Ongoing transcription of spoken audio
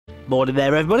Morning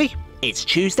there, everybody. It's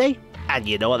Tuesday, and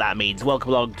you know what that means.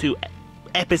 Welcome along to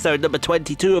episode number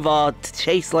 22 of our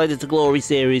Chaseliner to Glory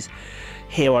series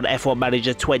here on F1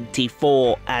 Manager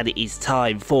 24, and it is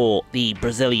time for the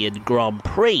Brazilian Grand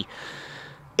Prix.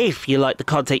 If you like the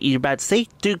content you're about to see,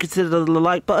 do consider the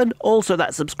like button, also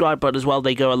that subscribe button as well.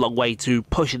 They go a long way to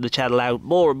pushing the channel out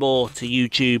more and more to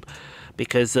YouTube,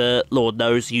 because Lord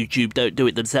knows YouTube don't do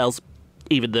it themselves,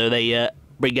 even though they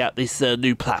bring out this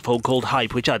new platform called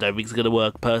Hype, which I don't think is going to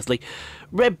work personally.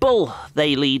 Red Bull,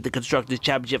 they lead the Constructors'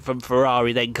 Championship from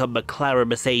Ferrari, then come McLaren,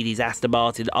 Mercedes, Aston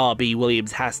Martin, RB,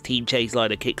 Williams, Haas, Team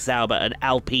Chaseliner, Kick Sauber, and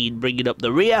Alpine bringing up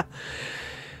the rear.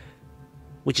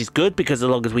 Which is good, because as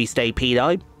long as we stay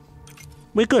P9,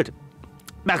 we're good.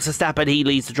 Max Verstappen, he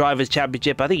leads the Drivers'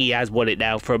 Championship. I think he has won it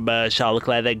now from Charles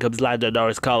Leclerc. Then comes Lando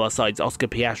Norris, Carlos Sainz, Oscar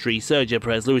Piastri, Sergio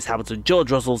Perez, Lewis Hamilton,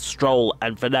 George Russell, Stroll,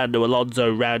 and Fernando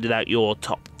Alonso rounding out your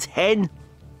top 10.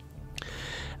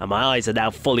 And my eyes are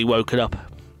now fully woken up,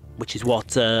 which is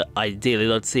what I ideally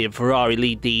love to see. And Ferrari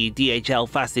lead the DHL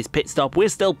fastest pit stop. We're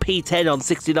still P10 on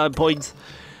 69 points,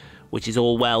 which is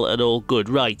all well and all good.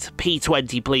 Right,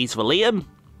 P20 please for Liam,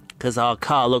 because our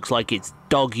car looks like it's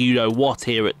dog you-know-what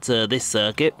here at this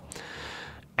circuit.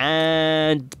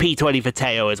 And P20 for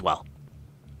Theo as well.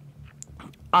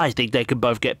 I think they can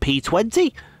both get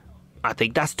P20. I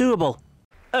think that's doable.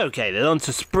 Okay, then on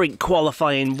to sprint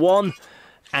qualifying 1.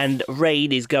 And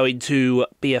rain is going to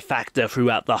be a factor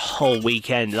throughout the whole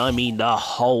weekend. And I mean the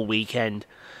whole weekend.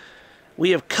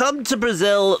 We have come to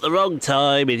Brazil at the wrong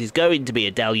time. It is going to be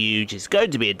a deluge. It's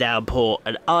going to be a downpour.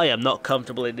 And I am not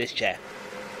comfortable in this chair.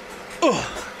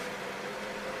 Oh.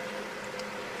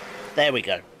 There we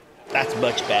go. That's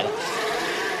much better.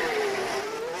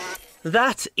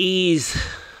 That is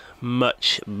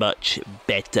much, much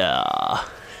better.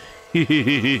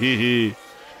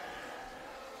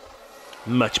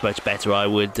 Much, much better, I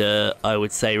would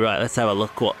say. Right, let's have a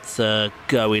look what's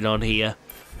going on here.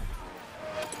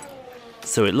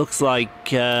 So it looks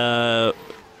like where's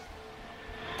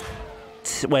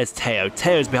Theo?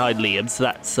 Theo's behind Liam, so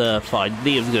that's fine.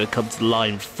 Liam's going to come to the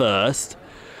line first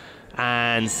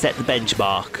and set the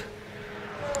benchmark.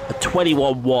 A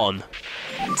 21.1.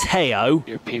 Theo.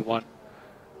 You're P1.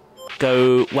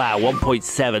 Go, wow,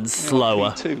 1.7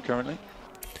 slower. P2 currently.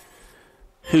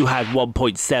 Who had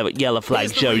 1.7? Yellow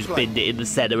flag shows binned it in the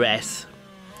centre S.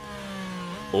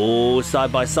 Oh,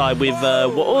 side by side with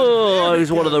oh,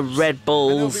 he's one of the Red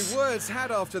Bulls.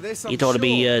 You don't want to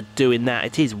be doing that.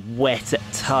 It is wet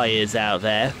tyres out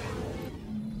there.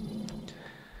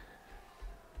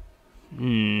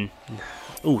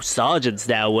 Oh, Sargent's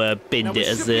now binned it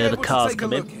as the cars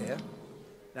come in.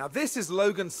 Now this is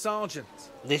Logan Sargent.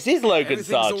 This is Logan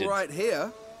Sargent. All right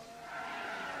here.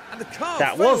 And the car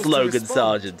that was Logan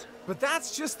Sargent. But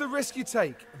that's just the risk you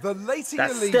take. The later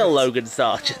that's you leave still it. Logan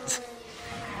Sargent.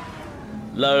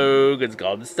 Logan's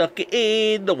gone stuck it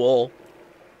in the wall.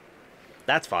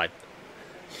 That's fine.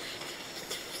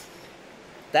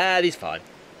 That is fine.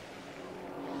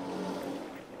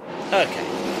 Okay.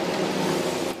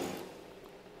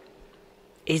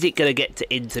 Is it going to get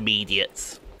to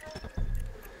intermediates?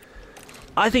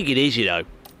 I think it is, you know.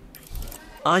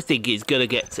 I think it's going to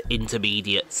get to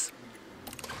intermediates.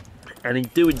 And in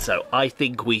doing so, I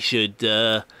think we should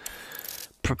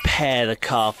prepare the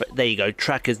car for... There you go.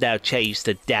 Track has now changed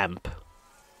to damp.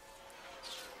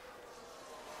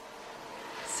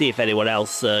 See if anyone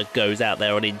else goes out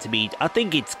there on intermediate. I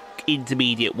think it's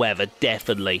intermediate weather,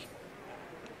 definitely.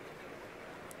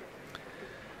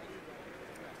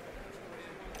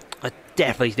 I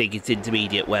definitely think it's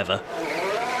intermediate weather.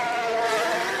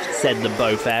 Send them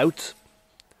both out.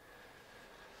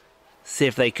 See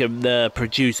if they can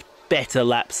produce better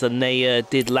laps than they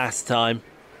did last time.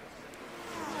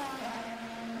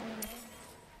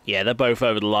 Yeah, they're both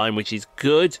over the line, which is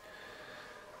good.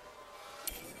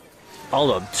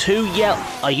 Hold on, 2 yellow.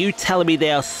 Are you telling me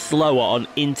they are slower on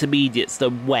intermediates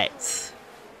than wets?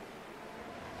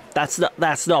 That's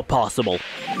not possible.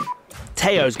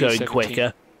 Theo's going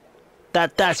quicker.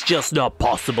 That's just not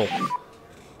possible.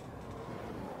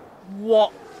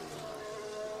 What?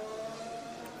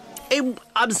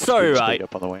 I'm sorry, right?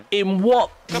 In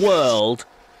what world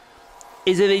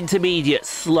is an intermediate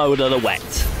slower than a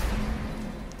wet?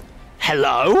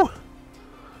 Hello?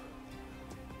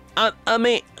 I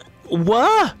mean,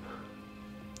 what?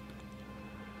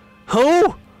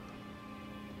 Who?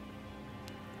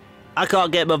 I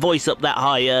can't get my voice up that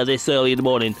high this early in the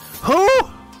morning. Who?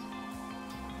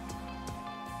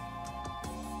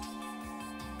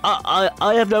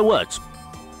 I have no words.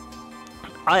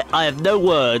 I have no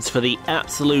words for the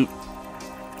absolute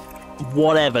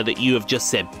whatever that you have just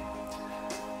said.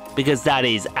 because that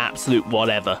is absolute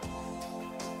whatever.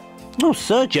 Oh,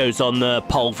 Sergio's on the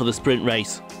pole for the sprint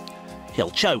race. He'll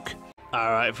choke.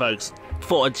 Alright, folks.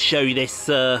 Thought I'd show you this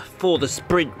for the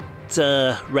sprint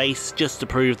race, just to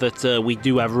prove that we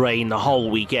do have rain the whole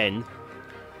weekend.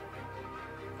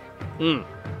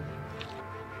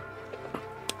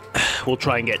 We'll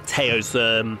try and get Theo's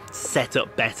set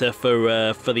up better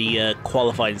for the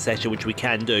qualifying session, which we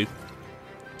can do.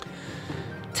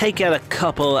 Take out a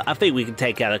couple. I think we can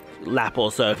take out a lap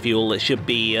or so of fuel. It should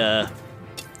be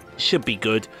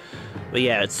good. But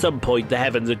yeah, at some point the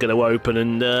heavens are going to open,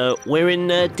 and we're in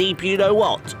deep you know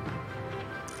what.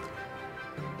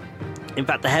 In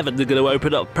fact, the heavens are going to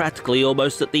open up practically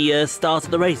almost at the start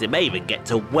of the race. It may even get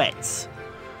to wets.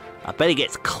 I bet it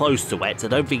gets close to wets. I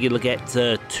don't think it'll get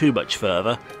too much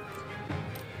further.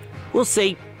 We'll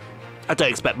see. I don't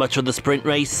expect much from the sprint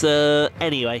race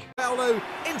anyway. Paolo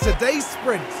in today's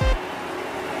sprint.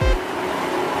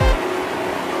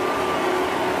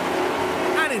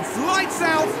 And it's lights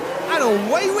out, and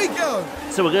away we go.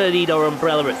 So we're going to need our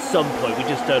umbrella at some point. We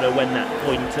just don't know when that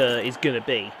point is going to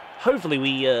be. Hopefully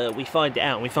we find it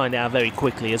out, and we find it out very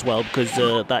quickly as well, because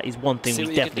that is one thing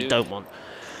we definitely don't want.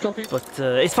 But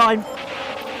it's fine.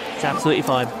 It's absolutely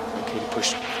fine.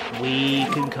 Push. We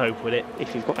can cope with it.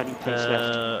 If you've got any pace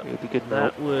left, it'll be good now.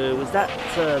 That was that?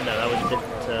 No, that was a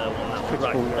different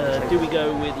one. Right. Do we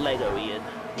go with Lego, Ian?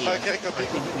 Yeah, Okay, copy. I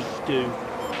think we do.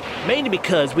 Mainly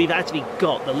because we've actually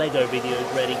got the Lego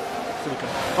videos ready, so we can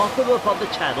pop them up on the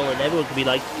channel, and everyone can be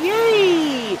like,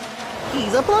 "Yay!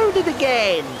 He's uploaded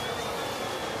again!"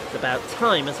 It's about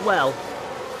time as well.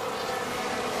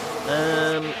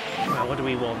 Well, what do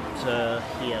we want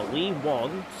here? We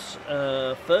want,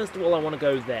 first of all, I want to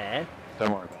go there.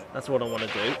 Don't worry about it. That's what I want to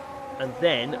do. And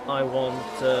then I want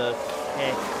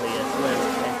Hercules. Where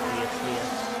is Hercules here?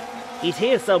 He's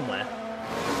here somewhere.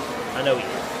 I know he is.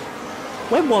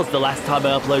 When was the last time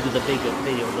I uploaded the bigger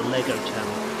video on the Lego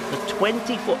channel? The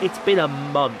 24th. It's been a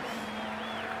month.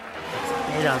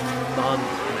 It's been a month,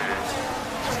 man.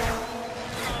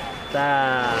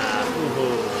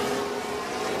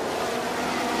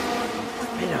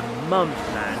 Been a month,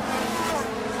 man.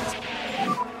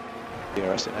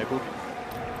 DRS enabled.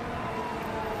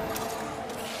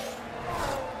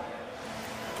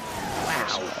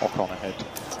 Wow. Ocon ahead.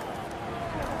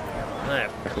 I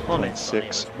have comments on him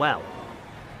as well.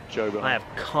 I have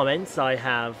comments, I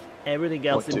have everything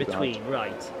else in between.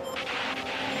 Right.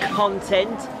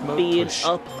 Content being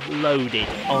uploaded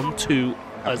onto,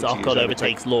 as Ocon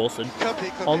overtakes Lawson,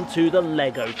 onto the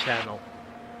Lego channel.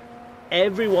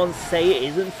 Everyone say it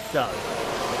isn't so.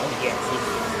 Oh yes, it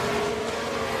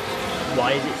is.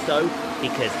 Why is it so?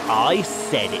 Because I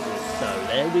said it was so.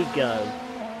 There we go.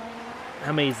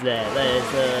 How many is there?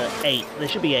 There's 8. There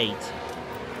should be 8.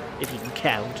 If you can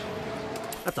count.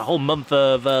 That's a whole month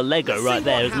of Lego right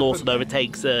there as Lawson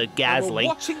overtakes Gasly.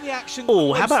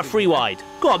 Oh, how about free wide?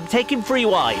 Go on, take him free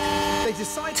wide.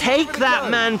 Take that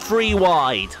man free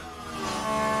wide.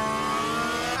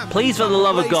 Please, for the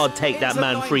love of God, take that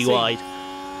man free wide.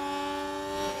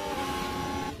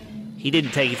 He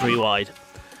didn't take it free wide.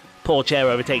 Pourchaire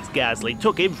overtakes Gasly.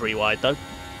 Took him free wide, though.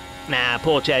 Nah,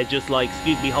 Pourchaire's just like,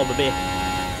 excuse me, hold a beer.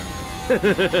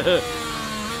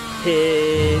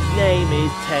 His name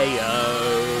is Theo.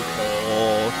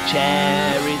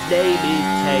 Pourchaire, his name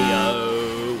is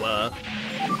Theo.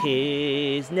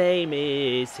 His name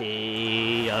is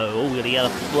Theo. Oh, we're gonna get a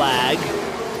flag.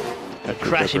 A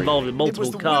crash involving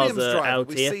multiple cars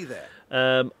out here.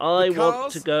 I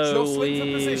want to go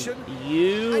with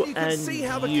you and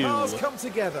you.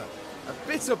 A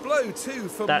bitter blow too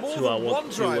for that's who I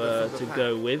want to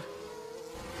go with.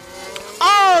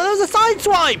 Oh, that was a side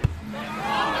swipe!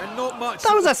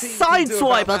 That was a side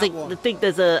swipe. I think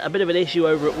there's a bit of an issue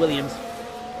over at Williams.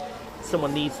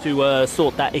 Someone needs to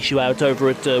sort that issue out over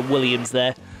at Williams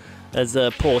there, as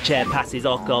Pourchaire passes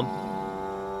Ocon,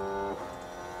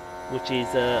 which is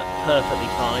perfectly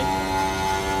fine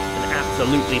and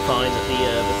absolutely fine at the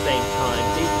same time.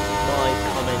 Did my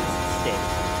comments stick?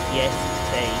 Yes,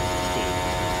 they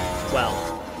did. Well,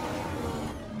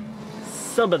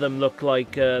 some of them look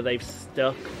like they've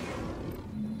stuck.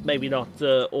 Maybe not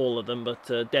all of them, but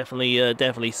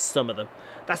definitely some of them.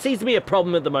 That seems to be a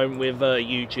problem at the moment with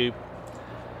YouTube.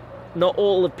 Not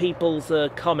all of people's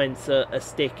comments are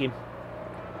sticking,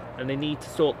 and they need to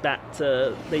sort that.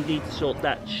 They need to sort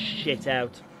that shit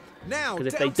out. Because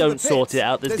if they don't sort it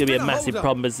out, there's going to be a massive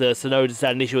problem as Tsunoda's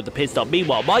had an issue at the pit stop.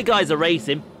 Meanwhile, my guys are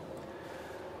racing.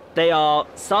 They are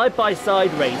side by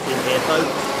side racing here,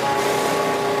 folks.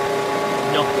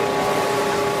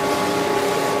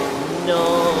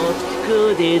 Not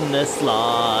good in the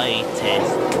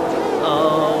slightest.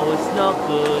 Oh, it's not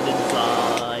good in the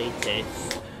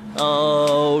slightest.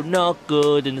 Oh, not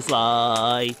good in the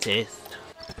slightest.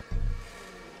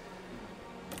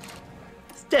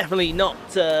 It's definitely not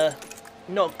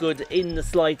good in the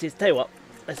slightest. Tell you what,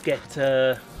 let's get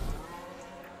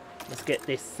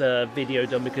this video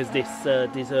done, because this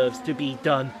deserves to be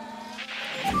done.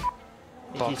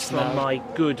 It is from my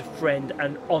good friend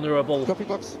and honourable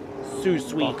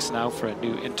Sous-Sweet. Box now for a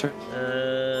new Inter.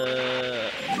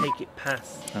 Take it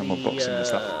past and what boxing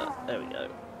is that? There we go.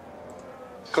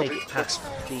 Copy. Take it past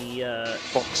the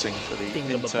boxing for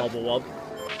the Inter. Wob.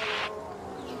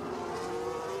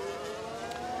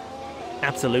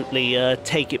 Absolutely,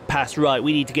 take it past. Right,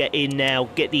 we need to get in now,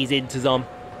 get these Inters on,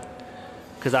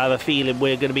 because I have a feeling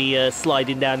we're going to be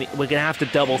sliding down. We're going to have to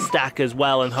double stack as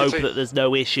well and hope that there's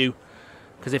no issue,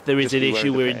 because if there is an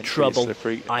issue, we're in trouble.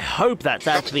 I hope that's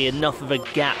actually enough of a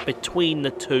gap between the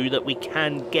two that we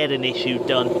can get an issue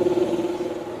done.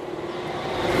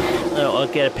 Or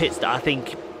get a pit stop. I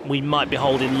think we might be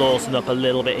holding Lawson up a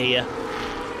little bit here.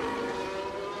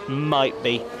 Might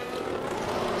be.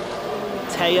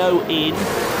 Theo in.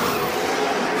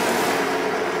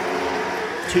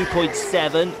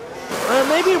 2.7.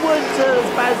 Maybe it weren't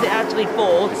as bad as it actually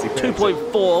thought.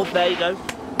 2.4. There you go.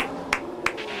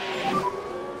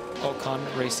 Ocon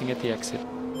racing at the exit.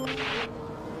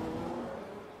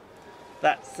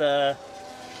 That's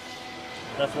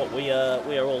what we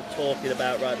are all talking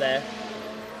about right there.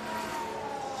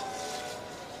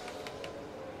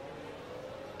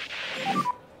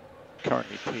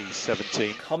 Currently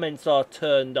P17. Comments are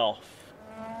turned off.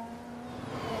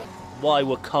 Why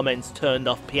were comments turned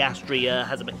off? Piastri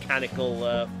has a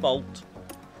mechanical fault.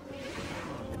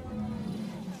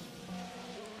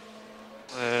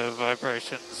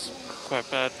 Vibrations quite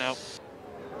bad now.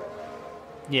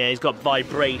 Yeah, he's got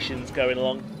vibrations going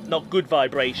along. Not good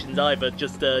vibrations either,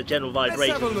 just general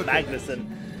vibrations.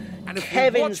 Magnussen. And if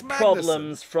Kevin's we watch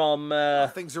problems from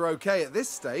things are okay at this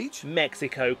stage.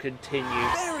 Mexico continue.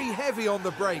 Very heavy on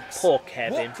the brakes. Poor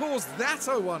Kevin. What caused that,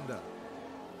 I wonder?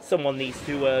 Someone needs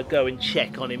to go and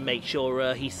check on him, make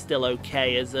sure he's still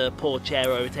okay as Pourchaire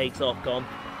overtakes Ocon.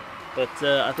 But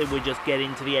I think we're just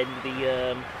getting to the end of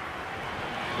the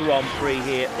Grand Prix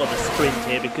here, or the sprint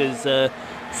here, because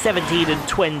 17 and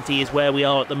 20 is where we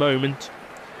are at the moment.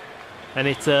 And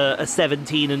it's a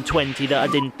 17 and 20 that I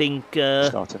didn't think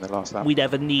Starting the last lap. we'd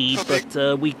ever need,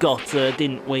 but we got,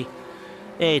 didn't we?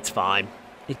 It's fine.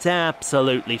 It's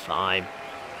absolutely fine.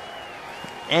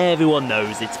 Everyone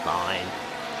knows it's fine.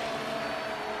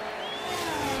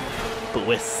 But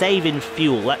we're saving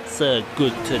fuel, that's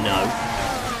good to know.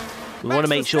 We want to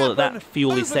make sure that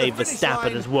fuel is saved.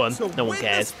 Verstappen has won. No one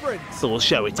cares. So we'll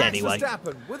show it anyway.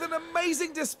 Verstappen with an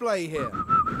amazing display here.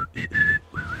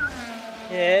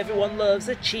 Yeah, everyone loves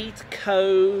a cheat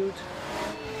code.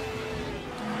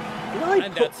 Did I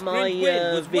put my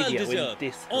video in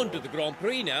Discord? On to the Grand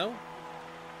Prix now.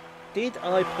 Did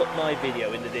I put my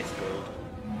video in the Discord?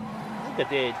 I think I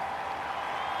did.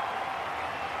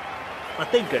 I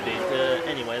think I did.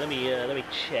 Anyway, let me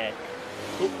check.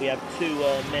 Oh, we have two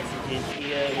messages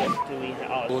here. What do we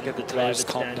have? Oh, We'll get the players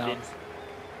calmed down.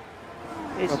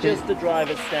 It's just the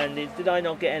driver's standings. Did I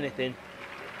not get anything?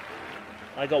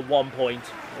 I got 1 point.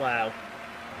 Wow.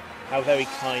 How very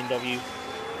kind of you.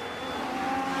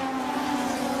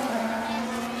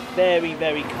 Very,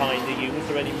 very kind of you. Was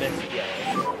there any message?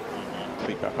 Yeah.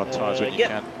 Feedback on tyres when you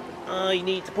can. I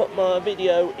need to put my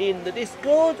video in the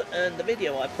Discord, and the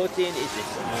video I put in is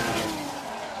this one.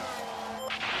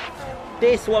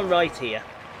 This one right here.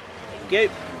 Thank you.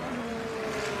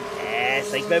 Yes,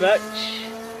 thank you very much.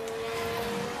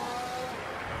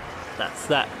 That's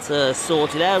that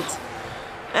sorted out.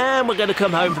 And we're going to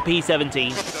come home for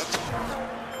P17.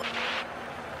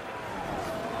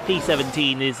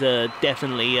 P17 is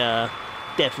definitely a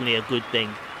good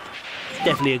thing. It's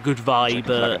definitely a good vibe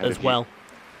as well.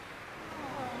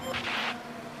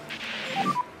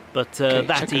 But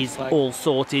that is all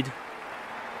sorted.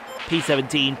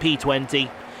 P17, P20.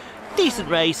 Decent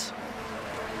race.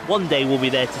 One day we'll be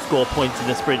there to score points in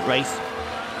the sprint race.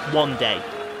 One day.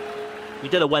 We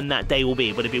don't know when that day will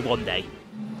be, but it'll be one day.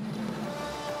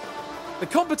 The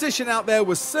competition out there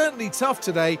was certainly tough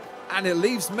today, and it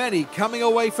leaves many coming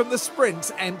away from the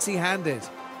sprint empty-handed.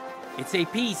 It's a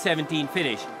P17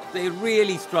 finish. They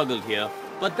really struggled here,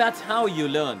 but that's how you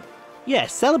learn. Yeah,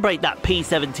 celebrate that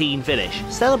P17 finish.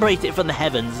 Celebrate it from the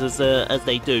heavens as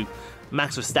they do.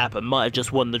 Max Verstappen might have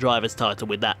just won the driver's title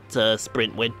with that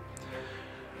sprint win.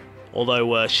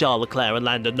 Although Charles Leclerc and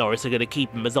Lando Norris are going to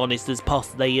keep him as honest as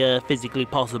physically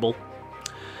possible.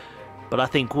 But I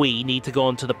think we need to go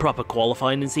on to the proper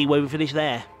qualifying and see where we finish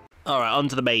there. Alright, on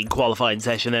to the main qualifying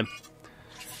session then.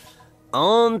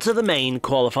 On to the main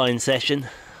qualifying session.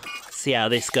 See how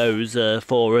this goes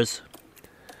for us.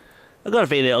 I've got a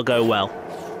feeling it'll go well.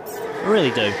 I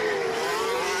really do.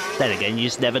 Then again, you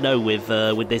just never know with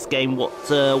this game what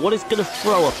it's going to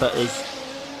throw up at us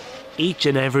each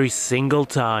and every single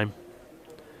time.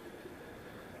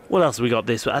 What else have we got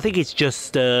this week? I think it's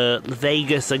just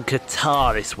Vegas and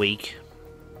Qatar this week.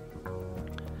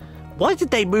 Why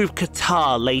did they move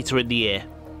Qatar later in the year?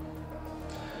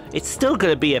 It's still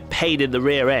going to be a pain in the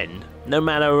rear end, no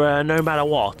matter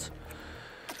what.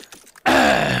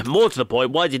 More to the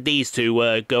point, why did these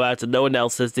two go out and no one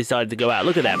else has decided to go out?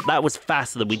 Look at that. That was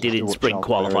faster than we did in sprint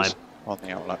qualifying. On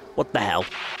the outlet. What the hell?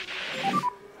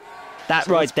 That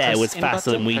right there was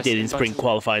faster than we did in sprint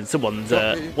qualifying. Someone's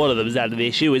one of them's had an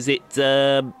issue. Is it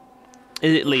Liam?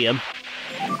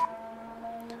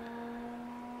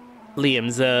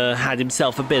 Liam's had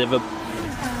himself a bit of a...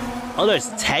 Oh no, it's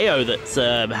Theo that's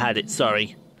had it,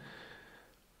 sorry.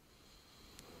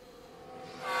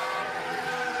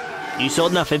 You saw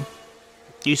nothing.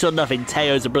 You saw nothing.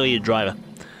 Teo's a brilliant driver.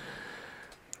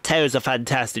 Teo's a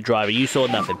fantastic driver. You saw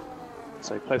nothing.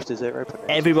 So close to 0.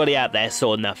 Everybody out there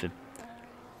saw nothing.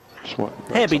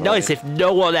 Hey, it'd be nice if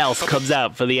no one else comes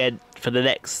out for the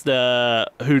next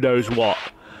who knows what.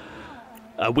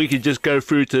 We could just go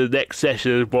through to the next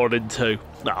session as 1 and 2.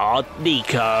 Aw,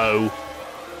 Nico.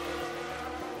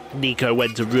 Nico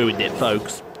went and ruined it,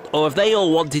 folks. Or if they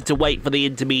all wanted to wait for the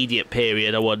intermediate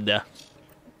period, I wonder.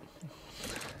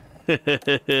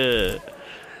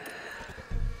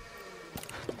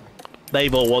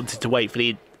 They've all wanted to wait for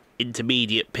the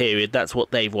intermediate period. That's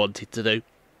what they've wanted to do.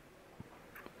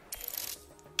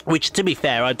 Which, to be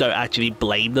fair, I don't actually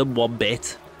blame them one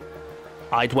bit.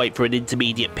 I'd wait for an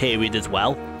intermediate period as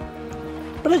well.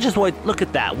 But I just want... Look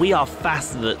at that. We are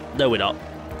faster than... No, we're not.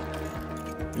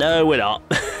 No, we're not.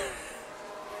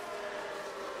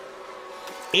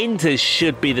 Inters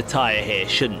should be the tyre here,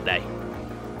 shouldn't they?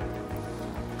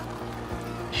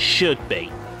 Should be.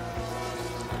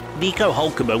 Nico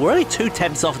Hulkenberg. We're only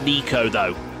 2/10 off Nico,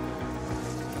 though.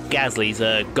 Gasly's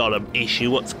got an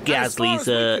issue. What's Gasly's...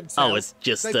 oh, it's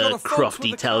just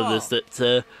Crofty telling us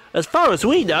that, as far as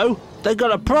we know, they've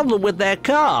got a problem with their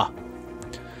car.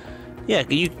 Yeah,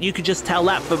 you could just tell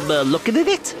that from looking at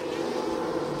it.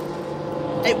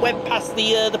 It went past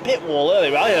the pit wall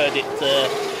earlier. I heard it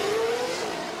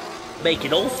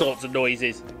making all sorts of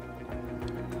noises.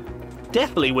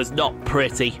 Definitely was not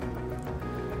pretty.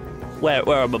 Where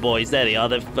are my boys? There they are.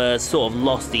 They've sort of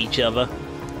lost each other.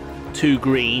 2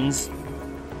 greens.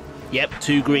 Yep,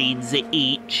 2 greens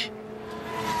each.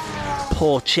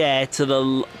 Pourchaire to the...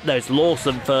 No, it's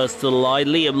Lawson first to the line.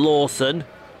 Liam Lawson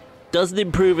doesn't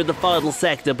improve in the final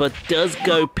sector, but does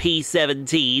go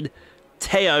P17.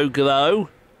 Theo Glow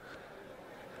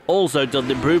also doesn't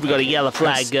improve. We've got a yellow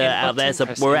flag out there, so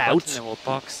we're out.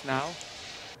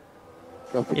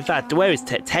 In fact, where is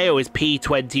Theo? Is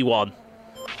P21.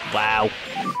 Wow.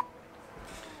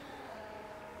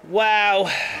 Wow.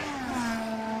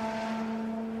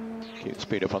 Keep the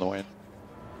speed up on the way in.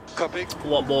 Copy.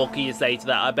 What more can you say to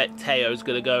that? I bet Teo's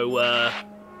going to go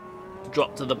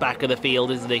drop to the back of the field,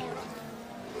 isn't he?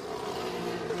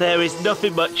 There is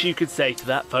nothing much you could say to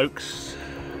that, folks.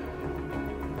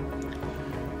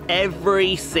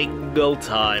 Every single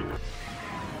time.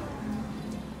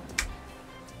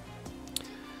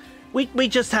 We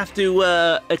just have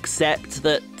to accept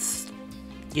that,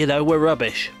 you know, we're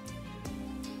rubbish.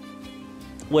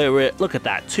 Look at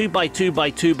that,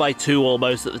 2x2x2x2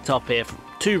 almost at the top here.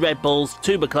 2 Red Bulls,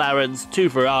 2 McLarens, 2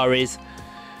 Ferraris,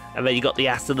 and then you got the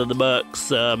Aston and the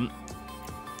Mercs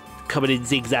coming in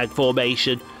zigzag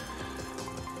formation.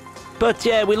 But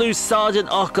yeah, we lose Sargent,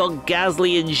 Ocon,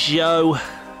 Gasly and Zhou,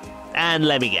 and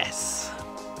let me guess.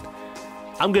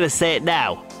 I'm going to say it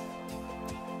now.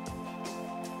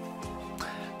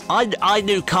 I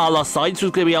knew Carlos Sainz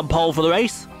was going to be on pole for the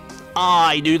race.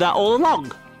 I knew that all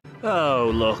along.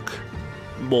 Oh, look.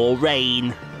 More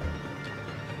rain.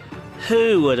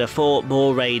 Who would have thought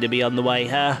more rain would be on the way,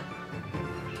 huh?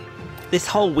 This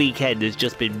whole weekend has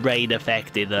just been rain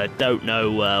affected. I don't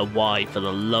know why, for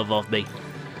the love of me.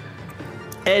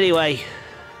 Anyway,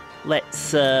 let's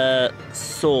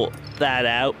sort that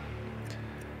out.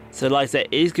 So like I said,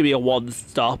 it is going to be a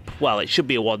 1-stop. Well, it should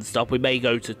be a 1-stop. We may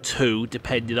go to 2,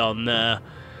 depending on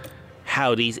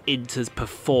how these inters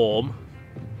perform.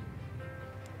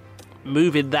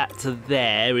 Moving that to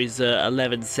there is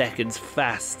 11 seconds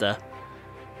faster.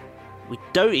 We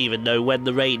don't even know when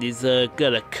the rain is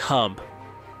going to come.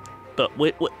 But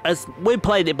we're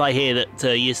playing it by here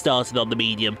that you're starting on the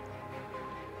medium.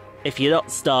 If you're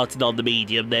not starting on the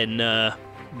medium, then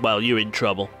well, you're in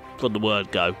trouble from the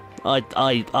word go.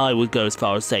 I would go as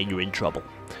far as saying you're in trouble.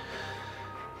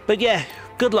 But yeah,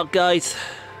 good luck, guys.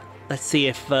 Let's see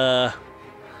if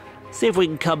we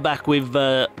can come back with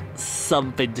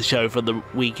something to show for the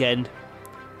weekend.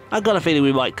 I've got a feeling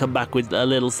we might come back with a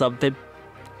little something.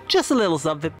 Just a little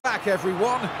something. Back,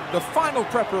 everyone. The final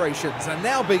preparations are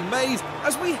now being made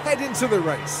as we head into the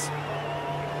race.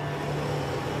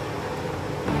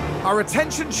 Our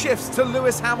attention shifts to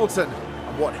Lewis Hamilton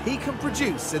and what he can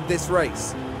produce in this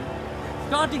race.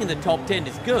 Starting in the top 10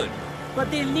 is good,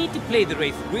 but they'll need to play the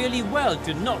race really well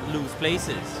to not lose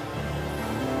places.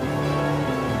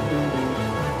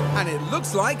 And it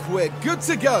looks like we're good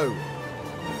to go.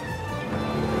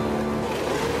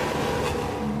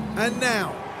 And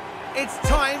now, it's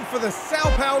time for the Sao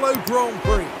Paulo Grand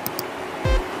Prix.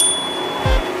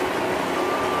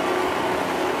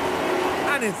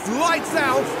 And it's lights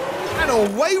out, and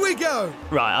away we go.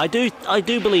 Right, I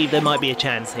do believe there might be a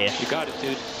chance here. You got it,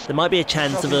 dude. There might be a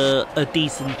chance of a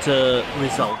decent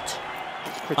result.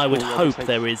 I would hope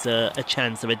there is a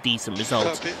chance of a decent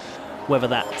result. Whether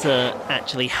that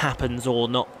actually happens or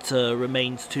not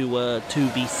remains to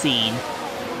be seen.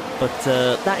 But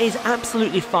that is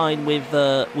absolutely fine with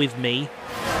me.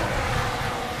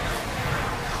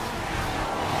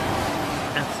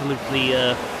 Absolutely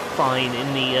fine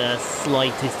in the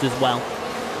slightest as well.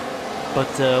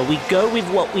 But we go with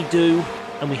what we do,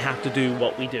 and we have to do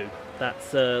what we do.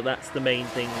 That's the main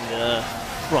thing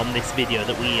from this video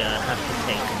that we have to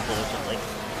take, unfortunately.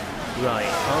 Right,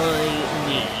 I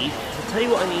need... I'll tell you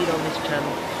what I need on this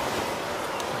channel.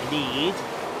 I need...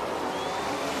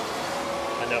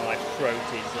 I know my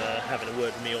throat is having a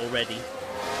word with me already.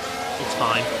 It's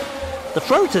fine. The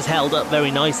throat has held up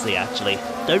very nicely, actually.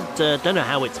 Don't know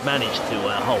how it's managed to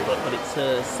hold up, but it's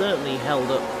certainly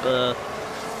held up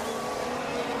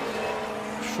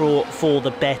for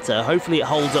the better. Hopefully it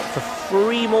holds up for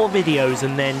 3 more videos,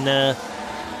 and then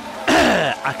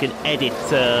I can edit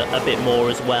a bit more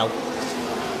as well.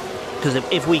 Because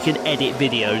if we can edit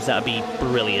videos, that'd be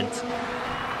brilliant.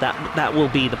 That will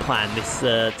be the plan this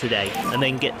today, and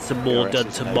then get some more done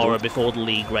tomorrow before the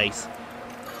league race.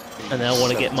 And then I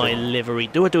want to get my livery.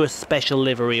 Do I do a special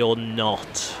livery or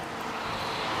not?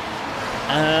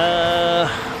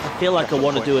 I feel like I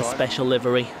want to do a special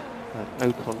livery.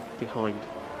 Ocon behind.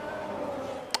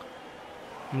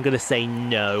 I'm going to say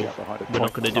no. We're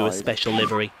not going to do a special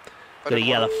livery. Got a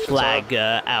yellow flag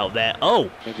out there.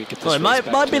 Oh, it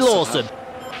might be Lawson.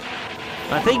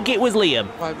 I think it was Liam.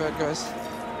 My bad, guys.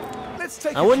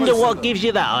 I wonder what gives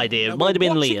you that idea. It might have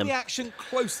been Liam. The action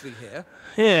closely here.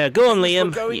 Yeah, go on,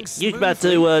 Liam. You're about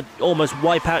to almost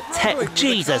wipe out Theo.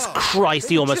 Jesus Christ,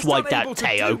 he almost wiped out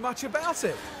Theo.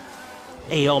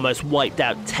 He almost wiped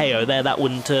out Theo there. That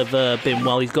wouldn't have been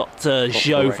well. He's got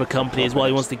Joe for company as well.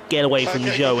 He wants to get away from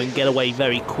Joe and get away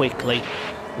very quickly.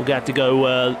 We're going to have to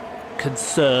go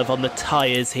conserve on the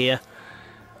tyres here.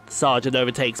 Sargent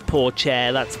overtakes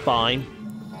Pourchaire. That's fine.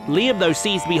 Liam, though,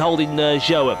 seems to be holding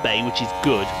Joe at bay, which is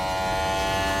good.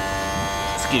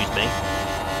 Excuse me.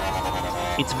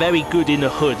 It's very good in the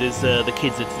hood, as the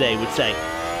kids of today would say.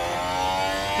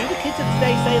 Do the kids of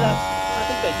today say that? I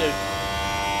think they do.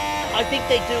 I think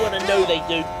they do, and I know they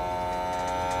do.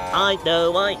 I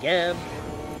know I am.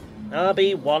 I'll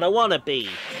be what I want to be.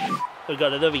 We've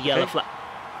got another yellow flag.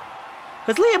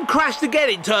 Has Liam crashed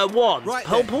again in turn 1? Right,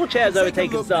 Pourchaire's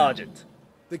overtaken Sargent.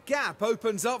 The gap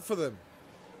opens up for them.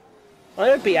 I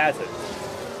hope he hasn't,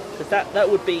 because that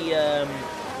would be a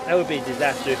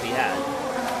disaster if he had.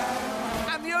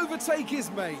 And the overtake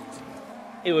is made.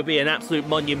 It would be an absolute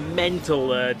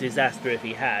monumental disaster if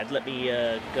he had. Let me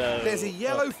go. There's a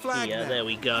yellow flag here. now. There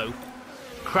we go.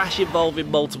 Crash involving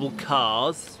multiple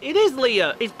cars. It is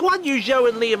Liam. It's Guan Yu Zhou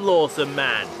and Liam Lawson,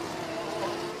 man.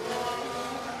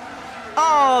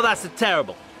 Oh, that's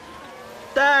terrible.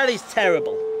 That is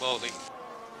terrible. Baldy.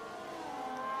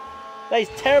 That is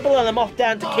terrible, and I'm off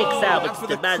down to kick Salvage And for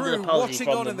to the demand an crew apology watching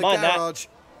from on them. in the Mind garage,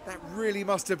 that really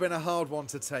must have been a hard one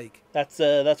to take. That's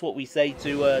what we say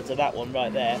to that one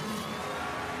right there.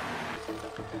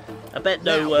 I bet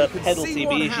Now, no we can penalty see be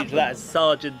what issued for that, as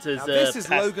Sargent has Now, this is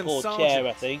passed Logan Pourchaire, Sargent.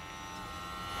 I think.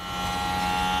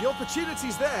 The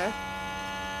opportunity's there.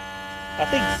 I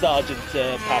think Sargent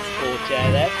passed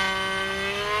Pourchaire there.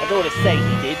 I don't want to say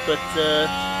he did, but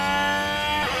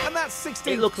And that's 16th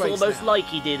it looks place almost now. like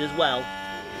he did as well.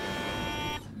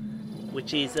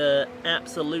 Which is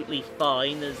absolutely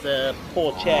fine, as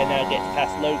Pourchaire now gets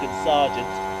past Logan Sargent.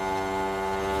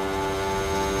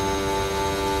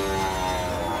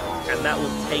 And that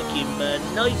will take him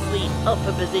nicely up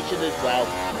a position as well.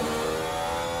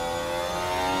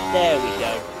 There we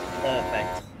go.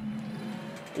 Perfect.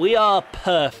 We are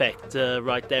perfect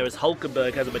right there as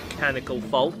Hulkenberg has a mechanical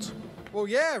fault. Well,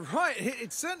 yeah, right.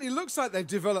 It certainly looks like they've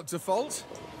developed a fault.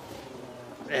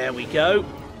 There we go.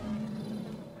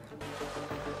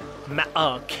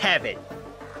 Oh, Kevin.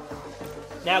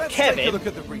 Now, Let's Kevin, take a look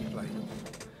at the replay.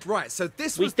 Right, so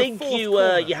this we was the think fourth you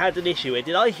corner, you had an issue here.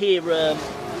 Did I hear a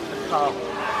car?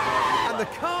 and the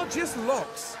car just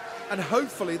locks. And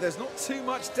hopefully there's not too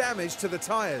much damage to the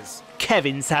tyres.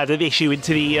 Kevin's had an issue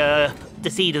into the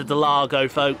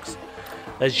Interlagos, folks.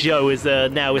 As Joe is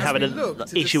now having an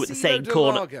issue at the same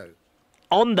corner.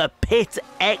 On the pit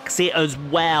exit as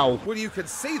well. Well, you can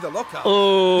see the lockup.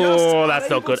 Oh, that's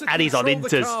not good. And he's on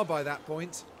Inters. Inters. By that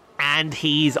point. And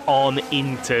he's on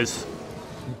Inters.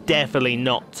 Definitely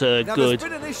not good.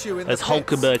 As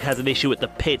Hulkenberg has an issue at the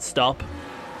pit stop.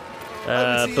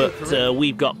 But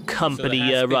we've got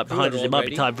company right behind us. It might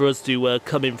be time for us to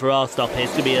come in for our stop here.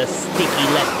 It's going to be a sticky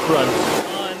left front.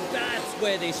 And that's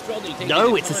where they struggle.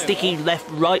 No, it's a sticky left,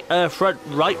 right front,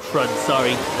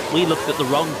 sorry. We looked at the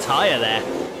wrong tyre there.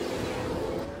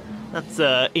 That's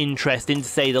interesting to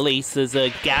say the least, as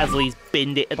Gasly's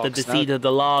binned it at the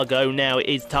Interlagos. Now it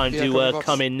is time to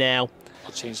come in now.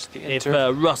 I'll change the If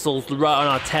Russell's right on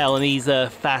our tail and he's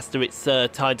faster, it's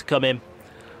time to come in.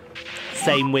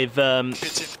 Same with Liam.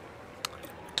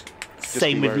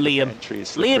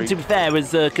 Liam, to be fair,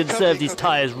 has conserved his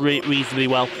tyres reasonably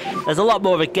well. There's a lot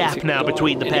more of a gap now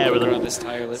between the pair of them,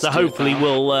 so hopefully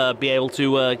we'll be able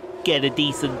to get a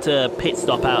decent pit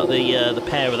stop out of the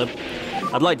pair of them.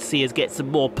 I'd like to see us get some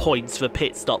more points for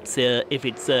pit stops here, if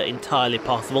it's entirely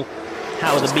possible.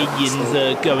 How are the minions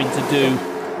going to do?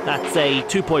 That's a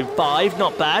 2.5,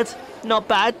 not bad. Not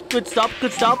bad, good stop,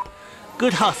 good stop.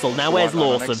 Good hustle. Now where's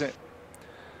Lawson?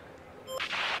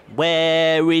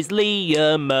 Where is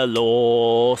Liam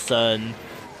Lawson?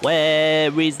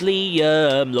 Where is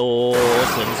Liam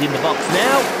Lawson? He's in the box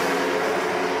now.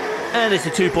 And it's a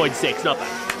 2.6, not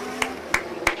bad.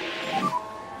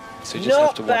 So you just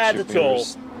have to not bad at all.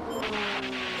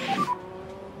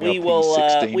 We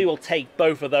will take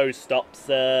both of those stops,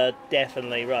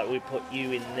 definitely. Right, we put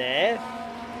you in there.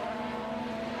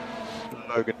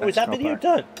 Logan, is that video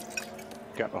done?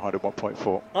 Gap behind at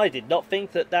 1.4. I did not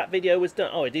think that video was done.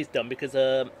 Oh, it is done because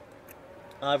I've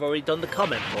already done the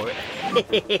comment for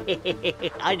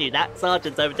it. I knew that.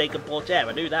 Sergeant's overtaken Pourchaire.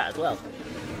 I knew that as well.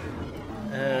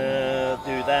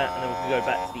 Do that, and then we can go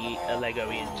back to the Lego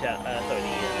Ian channel. Sorry, the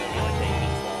IJP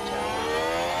Star channel.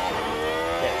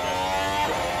 There we go.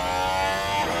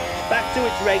 Back to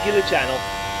its regular channel.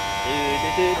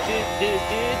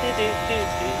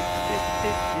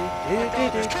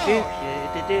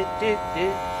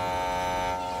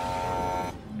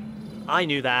 I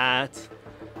knew that.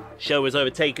 Show has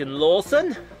overtaken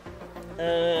Lawson.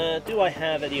 Do I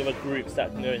have any other groups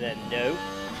that can go in there? No.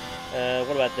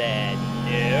 What about there?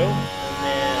 No. And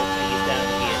then I'll take it down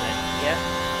here then. Yeah?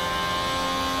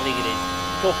 I think it is.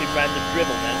 Talking random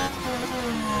dribble now.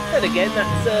 And again,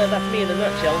 that's me in a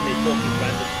nutshell. It's talking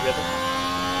random dribble.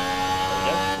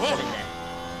 There we go. Put it there.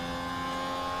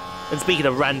 And speaking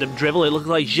of random dribble, it looks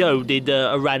like Joe did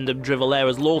a random dribble there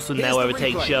as Lawson now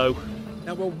overtakes Joe.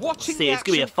 Now we're watching. See, it's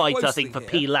going to be a fight, I think, for here.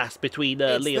 P last between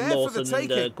Liam Lawson and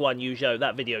Guan Yu Zhou.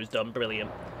 That video's done, brilliant.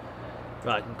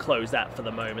 Right, I can close that for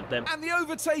the moment then. And the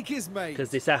overtake is made.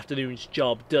 Because this afternoon's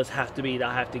job does have to be that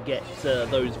I have to get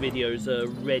those videos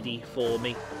ready for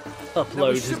me.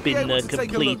 Upload has been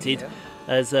completed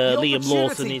as Liam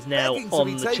Lawson is now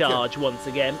on the charge once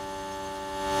again.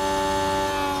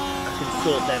 I can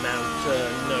sort them out,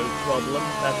 no problem,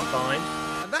 that's fine.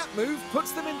 And that move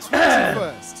puts them in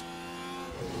 21st.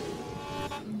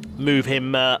 Move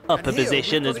him up a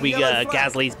position as we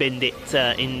Gasly's binned it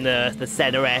in the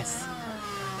centre S.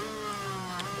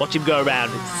 Watch him go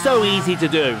around. It's so easy to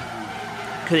do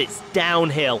because it's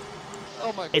downhill.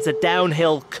 It's a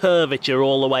downhill curvature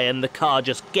all the way, and the car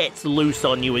just gets loose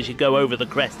on you as you go over the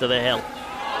crest of the hill.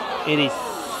 It is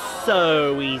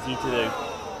so easy to do.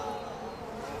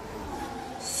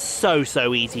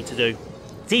 So easy to do.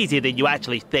 It's easier than you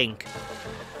actually think.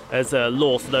 As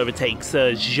Lawson overtakes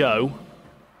Zhou.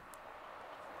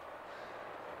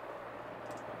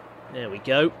 There we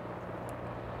go.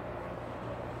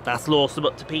 That's Lawson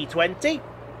up to P20.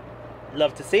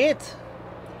 Love to see it.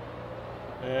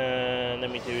 And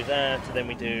then we do that, and then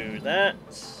we do that.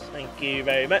 Thank you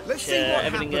very much. Let's see what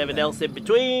everything else in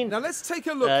between. Now let's take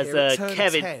a look as here at turn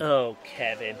Kevin. 10. Oh,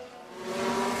 Kevin.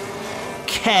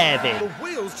 Kevin. The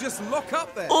wheels just lock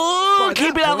up there. Oh,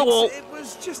 keep it out of the wall. It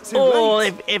was just too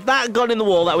late. If that had gone in the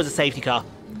wall, that was a safety car.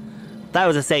 That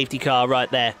was a safety car right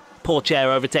there. Pourchaire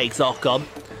overtakes Ocon.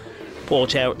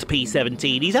 Pourchaire up to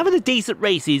P17. He's having a decent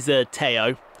race, he's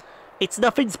Theo. It's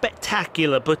nothing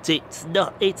spectacular, but it's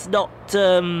not, what's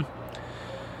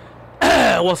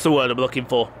the word I'm looking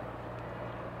for?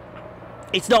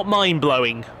 It's not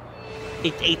mind-blowing.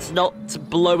 It's not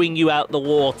blowing you out the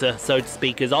water, so to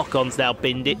speak, as Ocon's now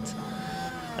binned it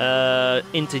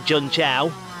into Jun Chao.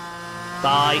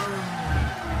 Bye.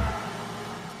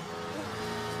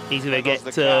 He's going to get...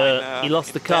 he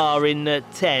lost the car in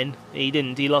 10. He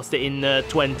didn't. He lost it in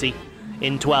 20.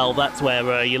 In 12, that's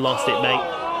where you lost it,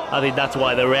 mate. I think that's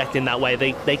why they're reacting that way.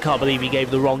 They can't believe he gave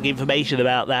the wrong information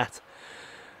about that.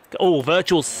 Oh,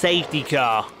 virtual safety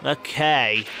car.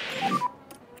 Okay.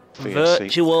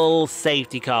 Virtual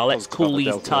safety car. Let's cool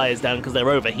these tyres down because they're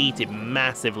overheated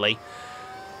massively.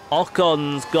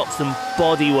 Ocon's got some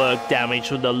bodywork damage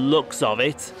from the looks of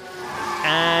it.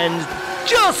 And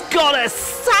just got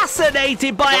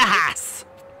assassinated by a Haas.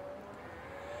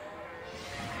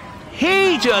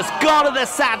 He just got an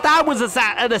assassination. That was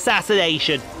an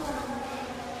assassination.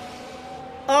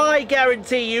 I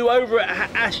guarantee you, over at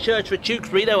Ashchurch for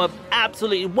Tewkesbury, they were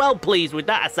absolutely well pleased with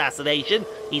that assassination.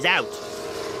 He's out.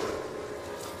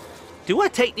 Do I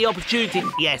take the opportunity?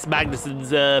 Yes,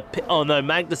 Magnussen's... oh no,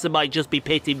 Magnussen might just be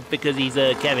pitting because he's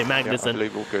Kevin Magnussen. Yeah, I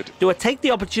believe all good. Do I take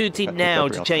the opportunity now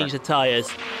to change the tyres?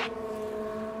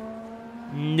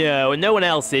 No, and no one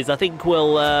else is. I think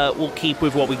we'll keep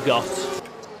with what we got.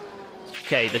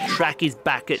 Okay, the track is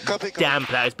back at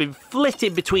damp now. It's been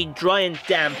flitting between dry and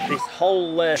damp this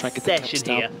whole session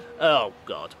here. Oh,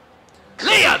 God.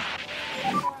 Liam!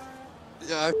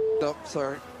 Yeah, I f***ed up,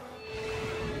 sorry.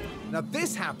 Now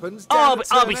this happens. I'll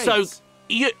be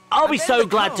so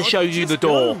glad to show you the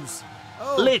door.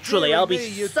 Oh, literally, I'll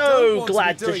be so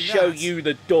glad to show you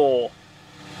the door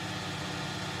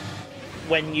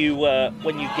when you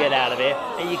get out of here,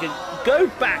 and you can go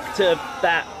back to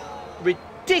that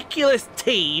ridiculous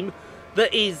team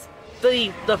that is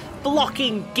the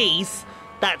flocking geese.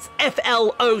 That's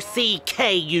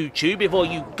FLOCK YouTube. Before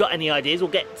you got any ideas,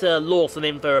 we'll get Lawson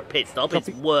in for a pit stop. It's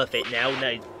worth it now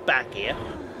he's back here.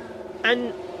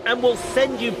 And we'll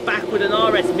send you back with an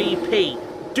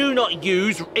RSVP. Do not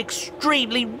use,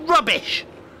 extremely rubbish.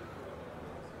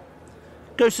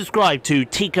 Go subscribe to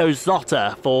Tico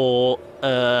Zotta for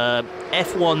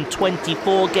F1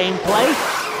 24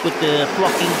 gameplay with the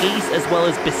flocking geese, as well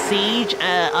as Besiege.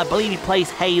 I believe he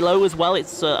plays Halo as well.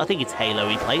 It's I think it's Halo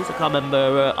he plays. I can't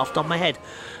remember off the top of my head.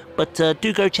 But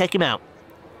do go check him out.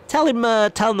 Tell him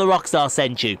the Rockstar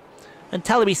sent you. And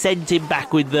tell him he sent him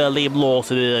back with Liam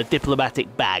Lawson in a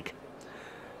diplomatic bag.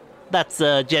 That's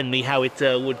generally how it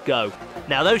would go.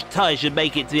 Now, those tyres should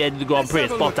make it to the end of the Grand Prix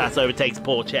as Bottas overtakes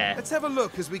Pourchaire. Let's have a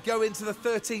look as we go into the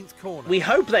 13th corner. We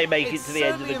hope they make it to the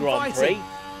end of the Grand Prix.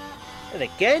 And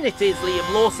again, it is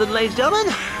Liam Lawson, ladies and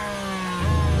gentlemen.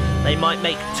 They might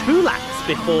make 2 laps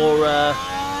before...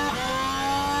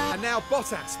 And now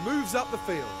Bottas moves up the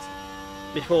field.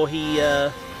 Before he...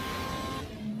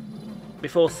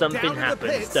 Before something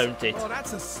happens, don't it? Oh,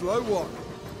 that's a slow one.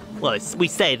 Well, we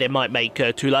say they might make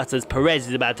 2 laps as Perez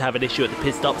is about to have an issue at the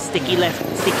pit stop. Sticky left,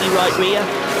 sticky right rear.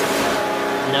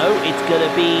 No, it's going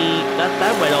to be...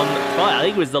 That went on fine. I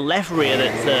think it was the left rear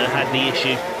that had the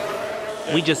issue.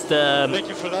 We just... Thank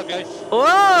you for that, guys.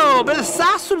 Whoa, bit of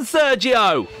sass from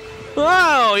Sergio.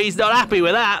 Whoa, he's not happy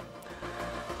with that.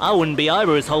 I wouldn't be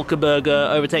either as Hulkenberg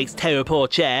overtakes Theo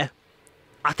Pourchaire.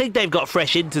 I think they've got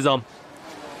fresh inters on.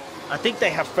 I think they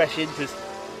have fresh inters.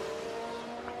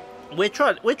 We're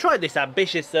trying this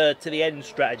ambitious to the end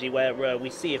strategy where we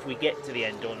see if we get to the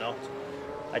end or not.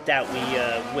 I doubt we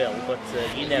will, but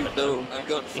you never know. I'm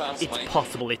going fast, It's mate.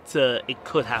 possible it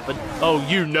could happen. Oh,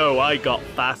 you know I got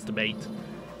fast, mate.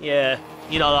 Yeah,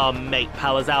 you know our mate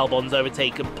Palas Albon's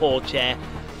overtaken Pourchaire.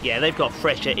 Yeah, they've got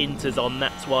fresher inters on.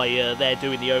 That's why they're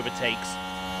doing the overtakes.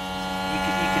 You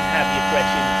can have your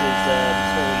fresh inters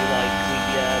all you like.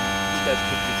 We don't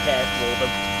particularly care for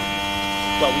them.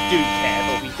 Well, we do care,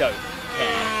 but we don't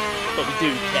care. But we do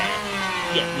care.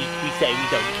 Yeah, we say we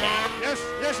don't care.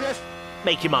 Yes.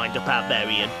 Make your mind up out there,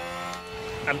 Ian.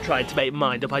 I'm trying to make my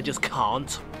mind up, I just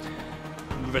can't.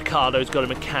 Ricardo's got a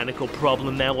mechanical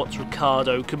problem now. What's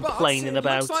Ricardo complaining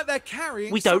about? Looks like they're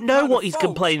carrying We don't some know kind what of he's fault.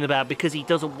 complaining about because he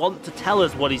doesn't want to tell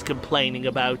us what he's complaining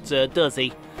about, does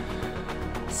he?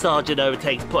 Sargent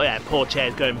overtakes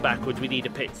Pourchaire's going backwards. We need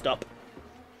a pit stop.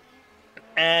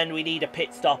 And we need a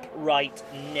pit stop right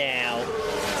now.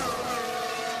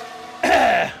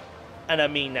 And I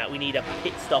mean that. We need a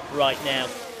pit stop right now.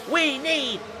 We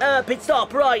need a pit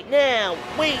stop right now.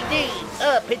 We need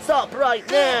a pit stop right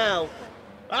now.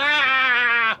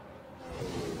 Ah!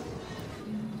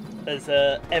 as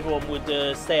everyone would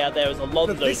say out there, as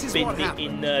Alonso's been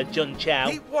in Jun Chao.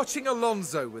 Keep watching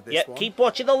Alonso with this one. Keep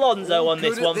watching Alonso on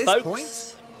this one,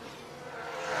 folks.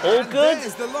 All good,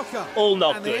 all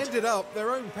not good. And they ended up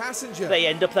their own passenger. They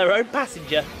end up their own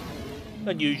passenger.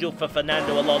 Unusual for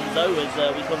Fernando Alonso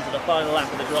as we come to the final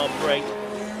lap of the Grand Prix.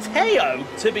 Theo,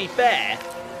 to be fair,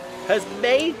 has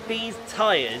made these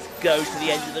tyres go to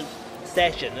the end of the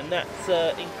session, and that's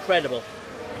incredible.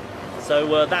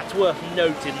 So that's worth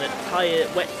noting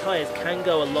that wet tyres can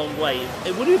go a long way.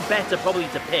 It would have been better probably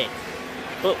to pit,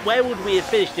 but where would we have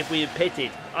finished if we had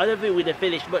pitted? I don't think we'd have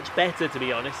finished much better, to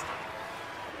be honest.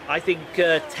 I think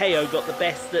Theo got the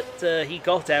best that he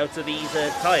got out of these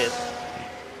tyres.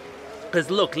 Because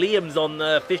look, Liam's on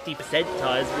 50%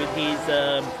 tyres with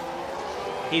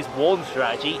his warm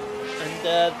strategy,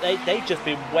 and they've just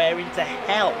been wearing to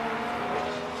hell.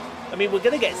 I mean, we're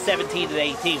going to get 17 and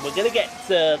 18. We're going to get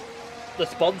the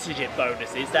sponsorship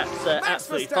bonuses. That's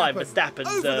absolutely fine.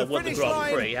 Verstappen's won the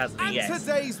Grand Prix, hasn't he? Yes.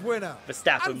 Today's winner.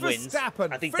 Verstappen wins.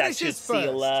 I think that should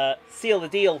seal the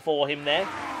deal for him there.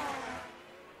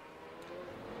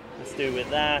 Let's do with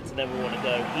that, and then we want to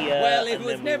go here. Well, it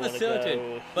was never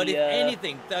certain, but if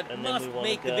anything, that must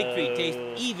make the victory taste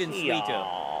even sweeter.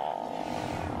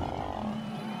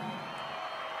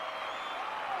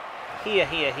 Here,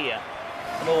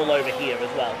 and all over here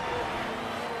as well.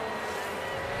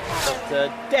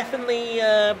 But definitely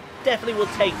will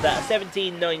take that.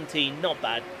 17-19, not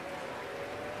bad.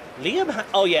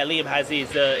 Liam has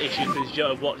his issues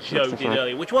with what Joe did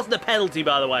earlier, which wasn't a penalty,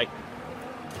 by the way.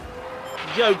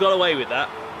 Joe got away with that.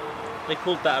 They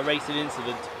called that a racing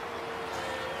incident.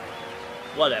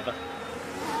 Whatever.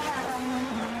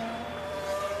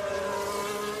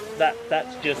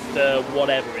 That's just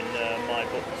whatever in my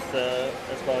books,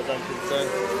 as far as I'm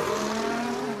concerned.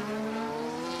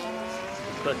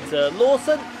 But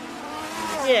Lawson,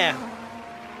 yeah,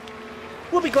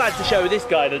 we'll be glad to show this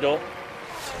guy the door.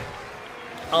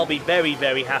 I'll be very,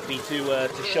 very happy to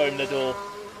show him the door,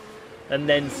 and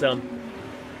then some.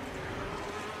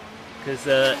 Because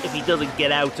if he doesn't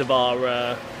get out of our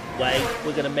way,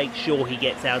 we're going to make sure he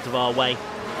gets out of our way.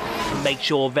 And make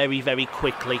sure very, very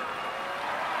quickly.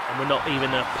 And we're not even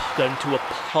going to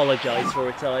apologise for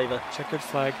it either. Checkered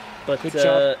flag. But good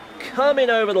job.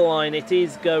 Coming over the line, it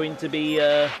is going to be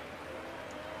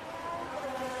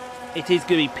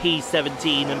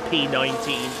P17 and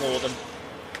P19 for them.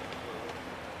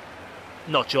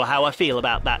 Not sure how I feel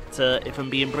about that, if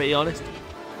I'm being pretty honest.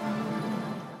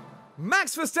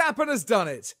 Max Verstappen has done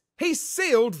it. He's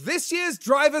sealed this year's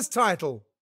driver's title.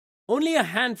 Only a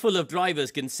handful of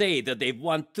drivers can say that they've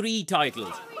won 3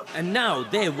 titles, and now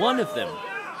they're one of them.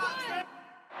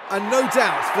 And no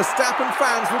doubt, Verstappen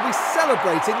fans will be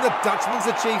celebrating the Dutchman's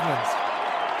achievement.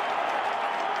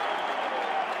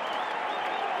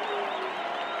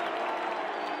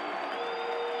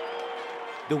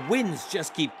 The wins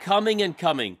just keep coming and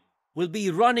coming. We'll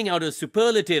be running out of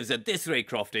superlatives at this rate,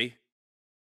 Crofty.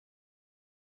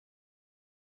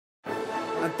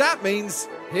 And that means,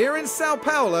 here in Sao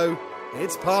Paulo,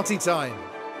 it's party time.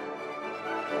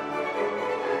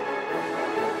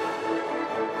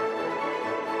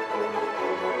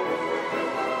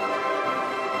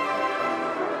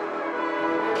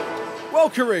 Well,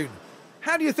 Karun,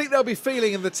 how do you think they'll be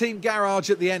feeling in the team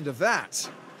garage at the end of that?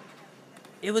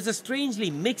 It was a strangely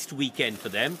mixed weekend for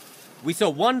them. We saw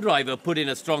one driver put in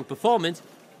a strong performance,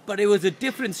 but it was a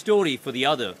different story for the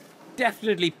other.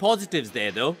 Definitely positives there,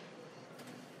 though.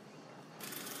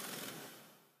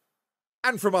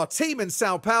 And from our team in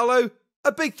Sao Paulo,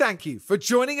 a big thank you for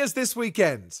joining us this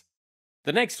weekend.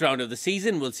 The next round of the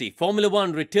season will see Formula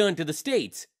One return to the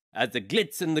States as the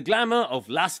glitz and the glamour of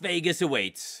Las Vegas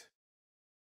awaits.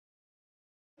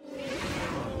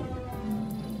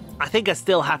 I think I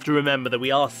still have to remember that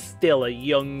we are still a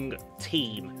young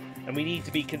team, and we need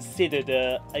to be considered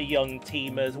a young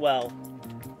team as well.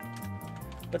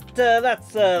 But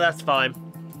that's fine.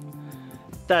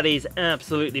 That is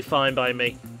absolutely fine by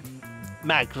me.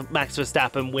 Max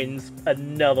Verstappen wins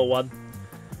another one.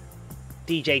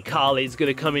 DJ Carlin's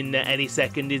going to come in there any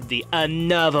second, isn't he?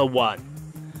 Another one.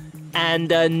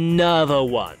 And another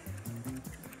one.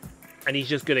 And he's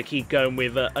just going to keep going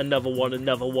with another one,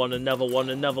 another one, another one,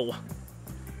 another one.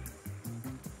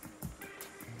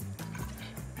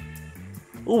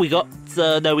 Oh, we got...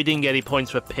 no, we didn't get any points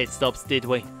for pit stops, did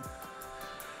we?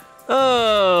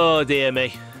 Oh, dear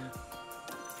me.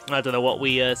 I don't know what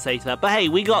we say to that. But hey,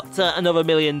 we got another $1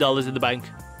 million in the bank.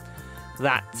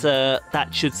 That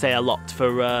should say a lot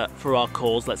for our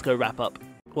cause. Let's go wrap up.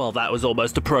 Well, that was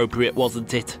almost appropriate,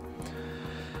 wasn't it?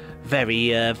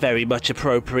 Very much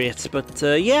appropriate. But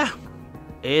yeah,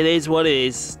 It is what it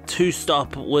is.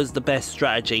 2-stop was the best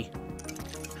strategy.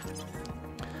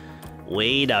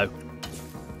 We know.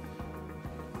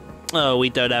 Oh, we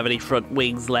don't have any front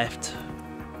wings left.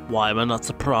 Why am I not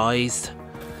surprised?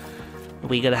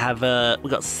 We're gonna have we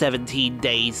got 17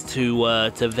 days to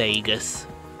Vegas.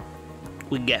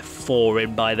 We can get 4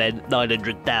 in by then.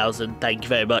 900,000. Thank you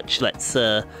very much. Let's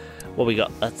what we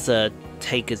got? Let's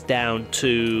take us down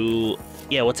to,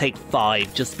 yeah, we'll take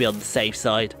 5 just to be on the safe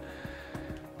side.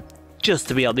 Just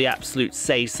to be on the absolute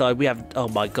safe side. We have, oh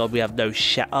my god, we have no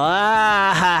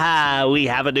we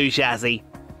have a new chassis.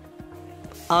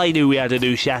 I knew we had a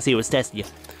new chassis. I was testing you.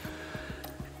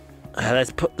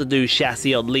 Let's put the new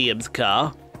chassis on Liam's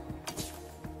car.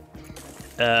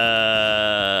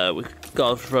 We've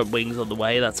got front wings on the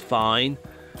way. That's fine.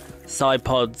 Side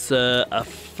pods are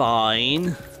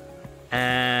fine.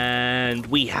 And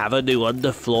we have a new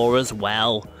underfloor as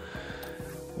well.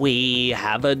 We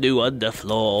have a new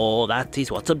underfloor. That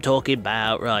is what I'm talking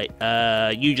about. Right,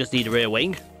 you just need a rear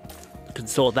wing. Can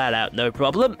sort that out, no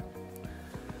problem.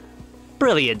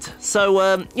 Brilliant.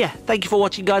 So, yeah, thank you for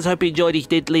watching, guys. Hope you enjoyed. If you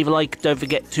did, leave a like. Don't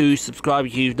forget to subscribe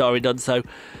if you've not already done so.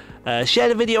 Share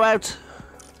the video out.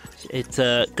 It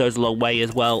goes a long way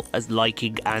as well as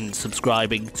liking and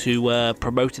subscribing to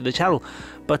promoting the channel.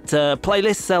 But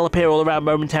playlists, they'll appear all around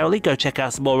momentarily. Go check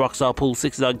out some more Rockstar Pool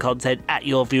 69 content at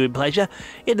your viewing pleasure.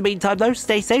 In the meantime, though,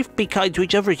 stay safe, be kind to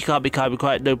each other. If you can't be kind, be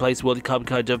quiet. No place in the world you can't be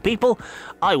kind to other people.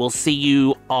 I will see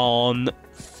you on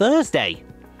Thursday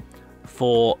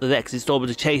for the next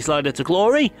installment of Chaseliner to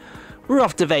Glory. We're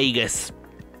off to Vegas.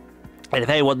 And if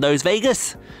anyone knows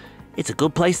Vegas, it's a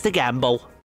good place to gamble.